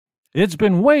It's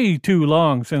been way too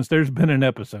long since there's been an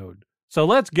episode, so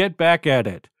let's get back at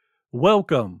it.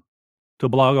 Welcome to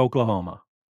Blog Oklahoma.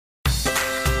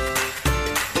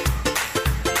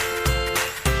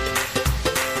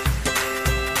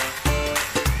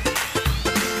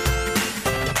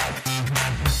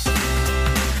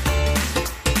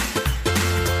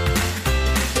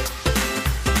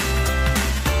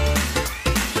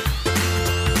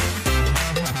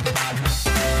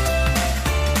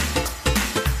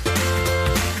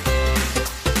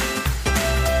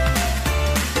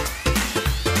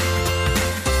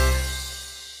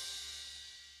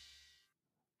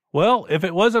 Well, if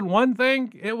it wasn't one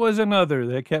thing, it was another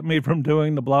that kept me from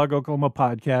doing the Blog Oklahoma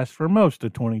podcast for most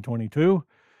of 2022.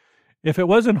 If it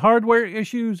wasn't hardware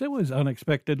issues, it was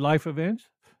unexpected life events,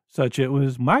 such it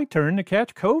was my turn to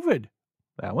catch COVID.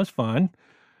 That was fun.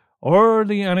 Or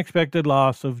the unexpected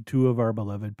loss of two of our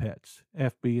beloved pets,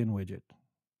 FB and Widget.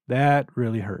 That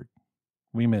really hurt.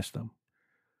 We missed them.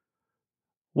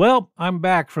 Well, I'm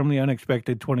back from the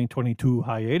unexpected 2022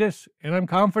 hiatus, and I'm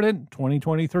confident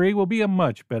 2023 will be a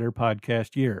much better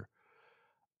podcast year.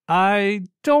 I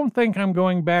don't think I'm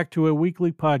going back to a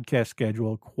weekly podcast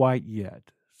schedule quite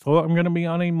yet, so I'm going to be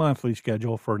on a monthly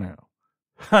schedule for now.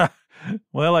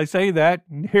 Well, I say that,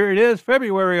 and here it is,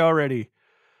 February already.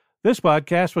 This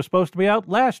podcast was supposed to be out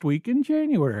last week in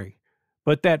January,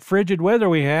 but that frigid weather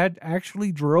we had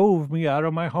actually drove me out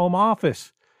of my home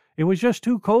office. It was just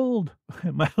too cold.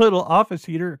 My little office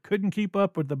heater couldn't keep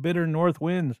up with the bitter north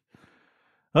winds.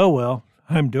 Oh well,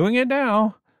 I'm doing it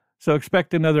now, so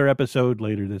expect another episode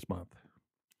later this month.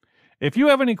 If you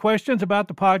have any questions about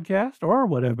the podcast or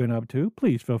what I've been up to,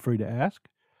 please feel free to ask.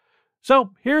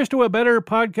 So here's to a better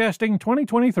podcasting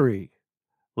 2023.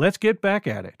 Let's get back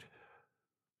at it.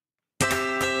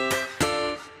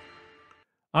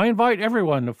 I invite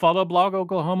everyone to follow Blog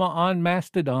Oklahoma on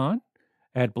Mastodon,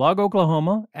 at Blog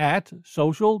Oklahoma, at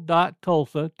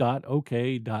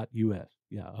social.tulsa.ok.us.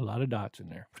 Yeah, a lot of dots in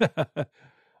there.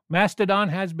 Mastodon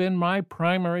has been my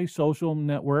primary social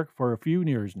network for a few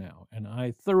years now, and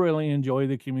I thoroughly enjoy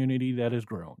the community that has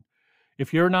grown.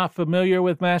 If you're not familiar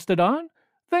with Mastodon,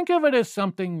 think of it as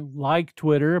something like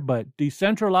Twitter, but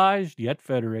decentralized yet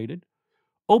federated,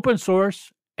 open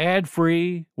source,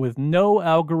 ad-free, with no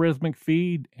algorithmic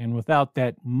feed, and without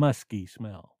that musky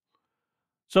smell.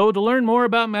 So to learn more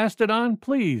about Mastodon,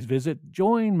 please visit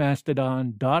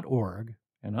joinmastodon.org,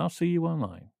 and I'll see you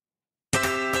online.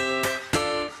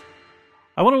 I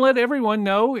want to let everyone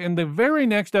know in the very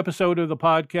next episode of the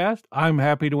podcast, I'm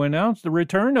happy to announce the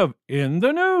return of In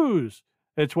the News.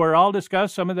 It's where I'll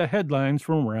discuss some of the headlines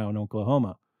from around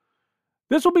Oklahoma.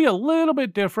 This will be a little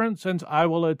bit different since I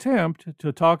will attempt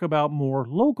to talk about more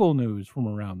local news from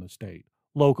around the state.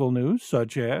 Local news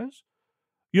such as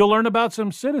you'll learn about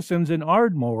some citizens in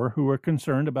Ardmore who are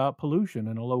concerned about pollution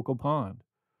in a local pond,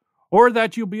 or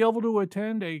that you'll be able to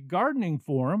attend a gardening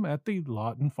forum at the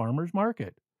Lawton Farmers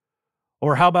Market,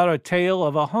 or how about a tale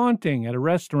of a haunting at a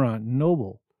restaurant in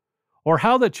Noble, or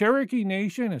how the Cherokee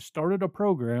Nation has started a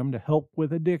program to help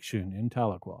with addiction in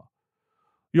Tahlequah.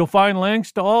 You'll find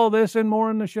links to all this and more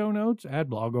in the show notes at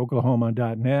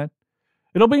blogoklahoma.net.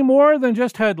 It'll be more than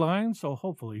just headlines, so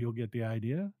hopefully you'll get the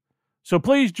idea. So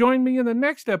please join me in the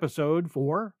next episode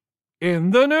for In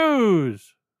the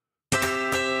News.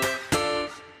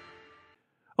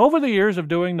 Over the years of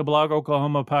doing the Blog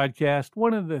Oklahoma podcast,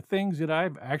 one of the things that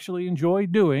I've actually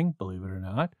enjoyed doing, believe it or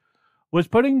not, was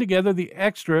putting together the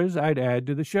extras I'd add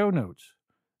to the show notes.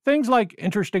 Things like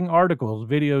interesting articles,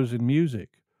 videos, and music,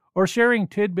 or sharing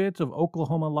tidbits of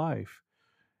Oklahoma life,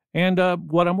 and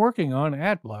what I'm working on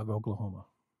at Blog Oklahoma.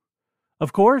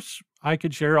 Of course, I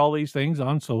could share all these things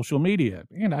on social media,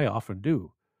 and I often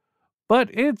do.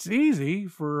 But it's easy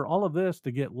for all of this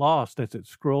to get lost as it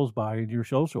scrolls by in your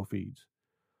social feeds.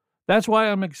 That's why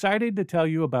I'm excited to tell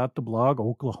you about the Blog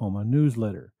Oklahoma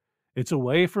newsletter. It's a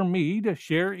way for me to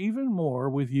share even more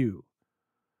with you.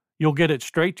 You'll get it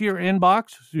straight to your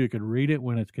inbox so you can read it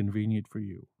when it's convenient for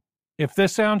you. If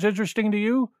this sounds interesting to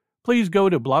you, please go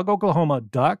to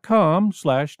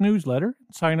blogoklahoma.com/newsletter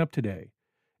and sign up today.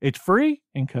 It's free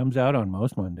and comes out on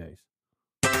most Mondays.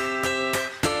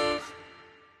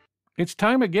 It's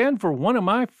time again for one of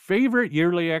my favorite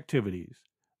yearly activities,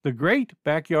 the Great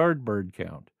Backyard Bird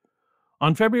Count.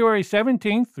 On February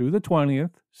 17th through the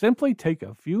 20th, simply take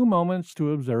a few moments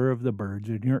to observe the birds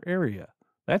in your area.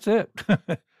 That's it.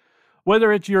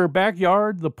 Whether it's your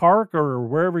backyard, the park, or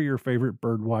wherever your favorite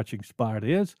bird watching spot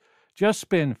is, just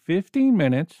spend 15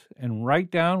 minutes and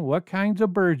write down what kinds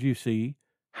of birds you see,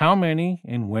 how many,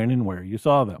 and when and where you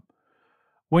saw them.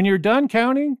 When you're done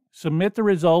counting, submit the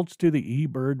results to the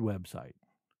eBird website.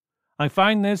 I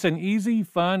find this an easy,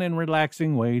 fun, and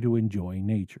relaxing way to enjoy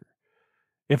nature.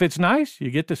 If it's nice, you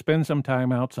get to spend some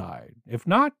time outside. If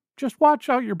not, just watch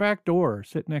out your back door or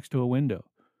sit next to a window.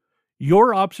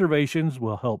 Your observations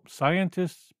will help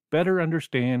scientists better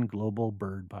understand global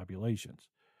bird populations.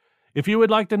 If you would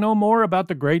like to know more about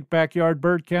the Great Backyard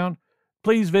Bird Count,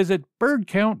 please visit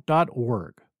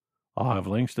birdcount.org. I'll have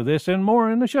links to this and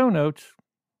more in the show notes.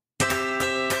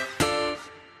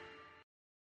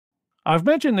 I've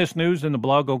mentioned this news in the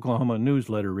Blog Oklahoma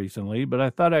newsletter recently, but I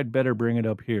thought I'd better bring it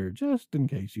up here just in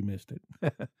case you missed it.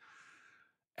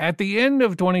 At the end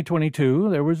of 2022,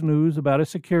 there was news about a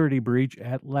security breach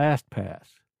at LastPass.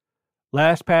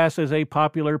 LastPass is a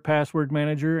popular password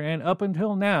manager and up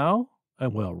until now, a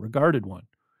well-regarded one.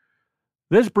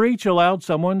 This breach allowed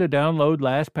someone to download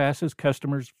LastPass's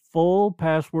customers' full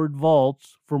password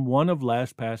vaults from one of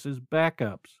LastPass's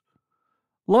backups.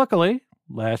 Luckily,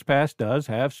 LastPass does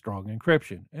have strong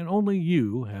encryption, and only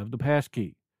you have the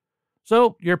passkey.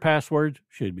 So your passwords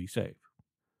should be safe.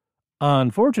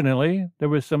 Unfortunately, there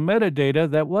was some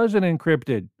metadata that wasn't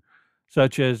encrypted,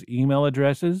 such as email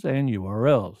addresses and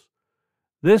URLs.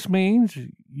 This means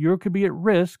you could be at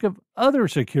risk of other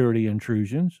security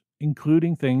intrusions,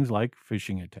 including things like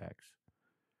phishing attacks.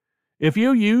 If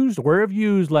you used or have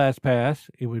used LastPass,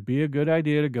 it would be a good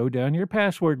idea to go down your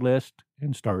password list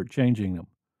and start changing them,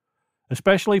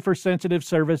 especially for sensitive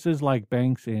services like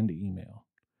banks and email.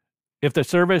 If the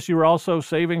service you're also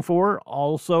saving for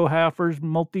also offers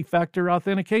multi-factor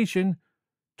authentication,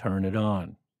 turn it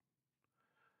on.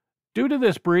 Due to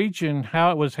this breach and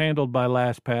how it was handled by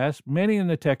LastPass, many in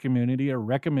the tech community are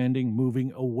recommending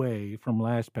moving away from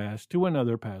LastPass to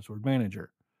another password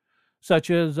manager, such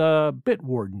as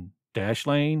Bitwarden,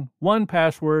 Dashlane,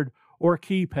 1Password, or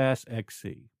KeePass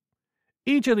XC.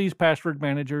 Each of these password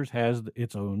managers has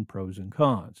its own pros and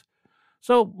cons,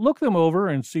 so look them over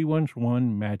and see which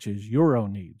one matches your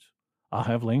own needs. I'll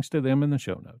have links to them in the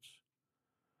show notes.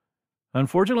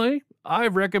 Unfortunately,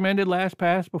 I've recommended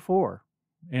LastPass before,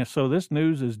 and so this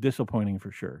news is disappointing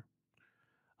for sure.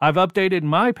 I've updated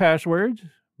my passwords,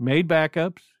 made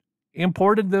backups,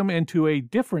 imported them into a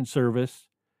different service,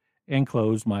 and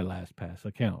closed my LastPass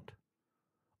account.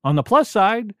 On the plus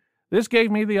side, this gave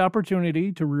me the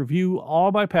opportunity to review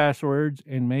all my passwords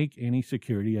and make any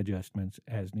security adjustments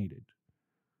as needed.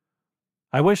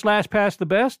 I wish LastPass the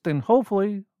best, and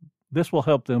hopefully this will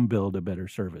help them build a better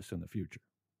service in the future.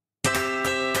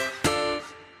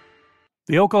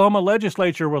 The Oklahoma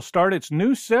Legislature will start its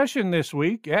new session this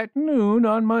week at noon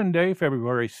on Monday,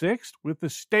 February 6th, with the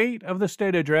State of the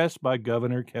State Address by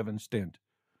Governor Kevin Stint.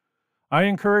 I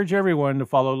encourage everyone to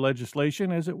follow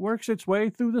legislation as it works its way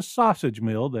through the sausage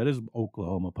mill that is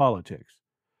Oklahoma politics.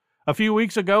 A few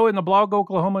weeks ago in the Blog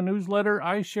Oklahoma newsletter,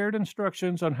 I shared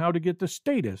instructions on how to get the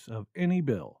status of any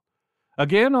bill.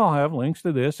 Again, I'll have links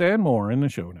to this and more in the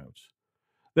show notes.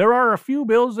 There are a few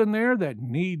bills in there that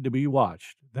need to be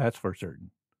watched, that's for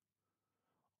certain.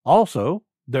 Also,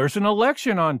 there's an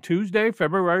election on Tuesday,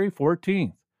 February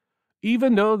 14th.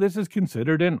 Even though this is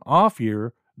considered an off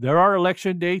year, there are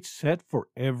election dates set for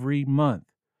every month.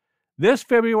 This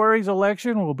February's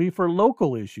election will be for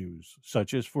local issues,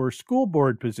 such as for school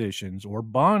board positions or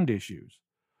bond issues.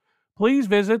 Please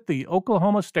visit the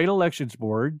Oklahoma State Elections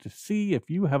Board to see if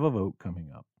you have a vote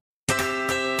coming up.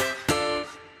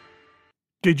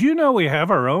 Did you know we have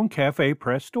our own Cafe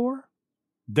Press store?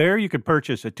 There you could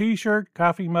purchase a t-shirt,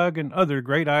 coffee mug, and other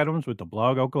great items with the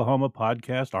Blog Oklahoma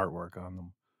podcast artwork on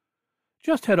them.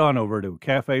 Just head on over to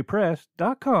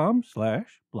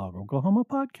cafepress.com/Blog Oklahoma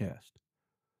podcast.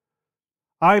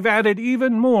 I've added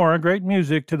even more great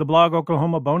music to the Blog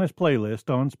Oklahoma bonus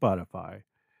playlist on Spotify.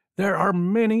 There are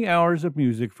many hours of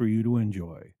music for you to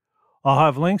enjoy. I'll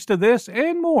have links to this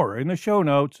and more in the show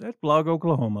notes at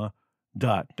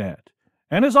blogoklahoma.net.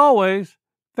 And as always,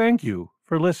 thank you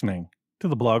for listening to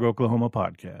the Blog Oklahoma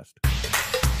podcast.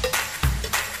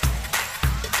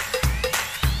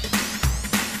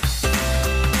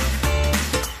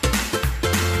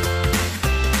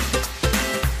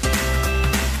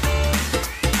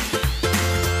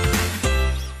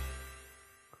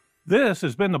 This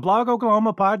has been the Blog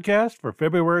Oklahoma podcast for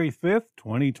February 5th,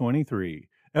 2023,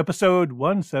 episode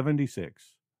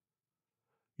 176.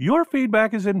 Your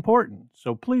feedback is important,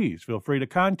 so please feel free to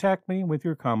contact me with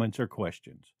your comments or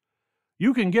questions.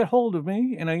 You can get hold of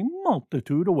me in a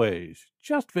multitude of ways.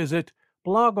 Just visit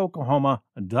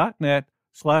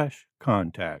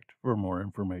blogoklahoma.net/contact for more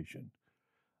information.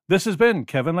 This has been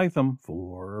Kevin Latham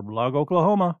for Blog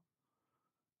Oklahoma.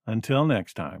 Until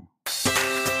next time.